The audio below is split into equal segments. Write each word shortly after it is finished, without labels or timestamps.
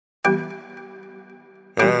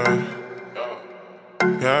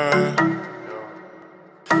Yeah.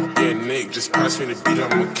 Yeah, Nick, just pass me the beat,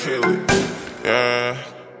 I'ma kill it. Yeah,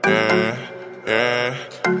 yeah, yeah,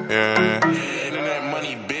 yeah. Internet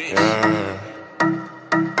money, bitch. Yeah.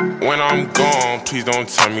 When I'm gone, please don't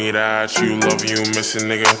tell me that you love you missing,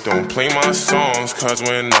 nigga. Don't play my songs, cause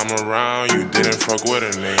when I'm around, you didn't fuck with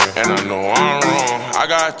a nigga. And I know I'm wrong, I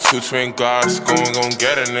got 2 twin Glocks, gon'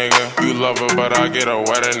 get a nigga. You love her, but I get a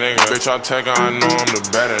wetter nigga. Bitch, I'll Tecca, I know I'm the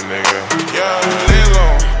better nigga. Yeah, lay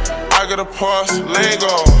low, I get a pulse,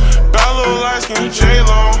 Lego. Bad little light skin,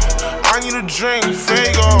 J-Lo. I need a drink,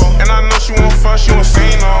 Fago. And I know she won't fuck, she won't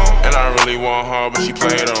say no. And I really want her, but she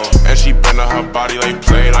play though. And she bend on her body like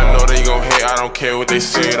Play-Doh. I know they gon' hate, I don't care what they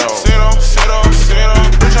say though. Say though, say though, say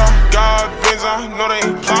though. Bitch, I got bins, I know they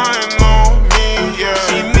plotting on me, yeah.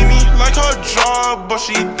 She need me like her job, but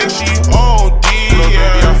she thinks she OD,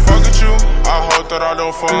 yeah. Baby, I fuck with you, I hope that I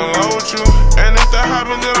don't fall in love with you. And if that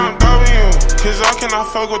happens, then I'm W. Cause I cannot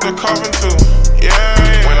fuck with the coven too, yeah.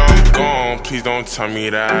 When I'm gone, please don't tell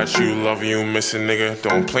me that you love you missing, nigga.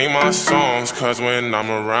 Don't play my songs, cause when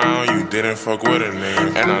I'm around, you didn't fuck with a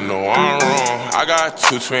nigga. And I know I'm wrong, I got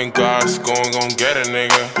 2 twin Glocks, gon' get a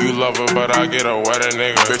nigga. You love her, but I get a wetter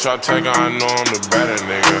nigga. Bitch, I'll Tecca, I know I'm the better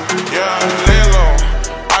nigga. Yeah, lay low,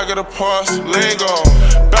 I get a pulse, Lego.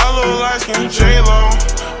 Bad little light skin, J-Lo.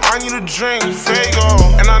 I need a drink,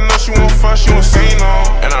 Fago. And I know she won't fuck, she won't say no.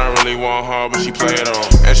 And I really want her, but she play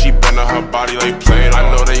though. And she bend on her body like Play-Doh.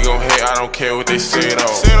 I know they gon' hate, I don't care what they say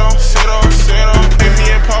though. Say though, say though, say though. Hate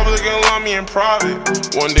me in public and love me in private.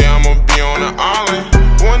 One day I'ma be on the island.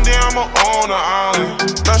 One day I'ma own the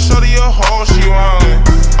island. That shorty a hoe, she wildin'.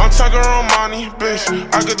 I'm Tecca Romani, bitch.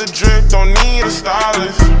 I get the drip, don't need a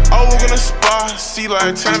stylist. I walk in the spot, see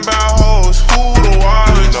like 10 bad hoes. Who the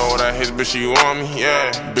wildest? You know that his bitch, you want me, yeah.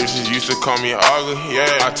 Bitches used to call me ugly,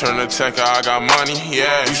 yeah. I turn to Tecca, I got money,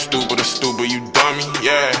 yeah. You stupid or stupid, you dummy,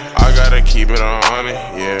 yeah. I gotta keep it 100,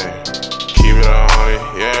 yeah. Keep it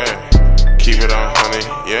 100, yeah. Keep it 100,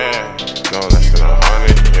 yeah. No less than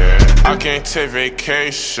 100, yeah. I can't take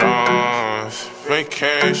vacations.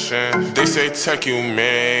 They say Tech, you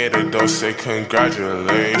made it, don't say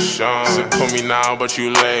congratulations. So put me now, but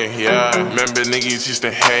you late, yeah. Remember niggas used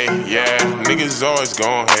to hate, yeah. Niggas always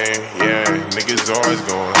gon' hate, yeah. Niggas always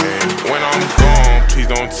gon' hate. When I'm gone, please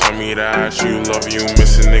don't tell me that you love you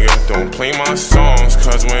missing, nigga. Don't play my songs,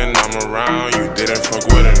 cause when I'm around, you didn't fuck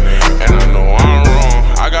with a nigga. And I know I'm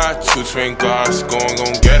wrong, I got 2 twin Glocks,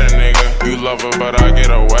 gon' get a nigga. You love her, but I get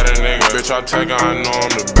a wetter nigga. Bitch, I'll Tecca, I know I'm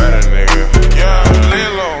the better nigga. Yeah, lay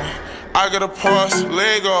low, I get a pulse,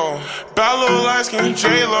 Lego. Bad little light skin,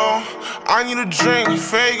 J-Lo. I need a drink,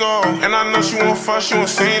 Fago. And I know she won't fuck, she won't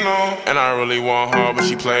say no. And I really want her, but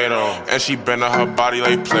she play though. And she bend on her body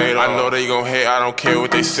like Play-Doh. I know they gon' hate, I don't care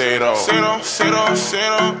what they say though. Say though, say though, say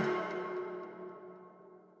though.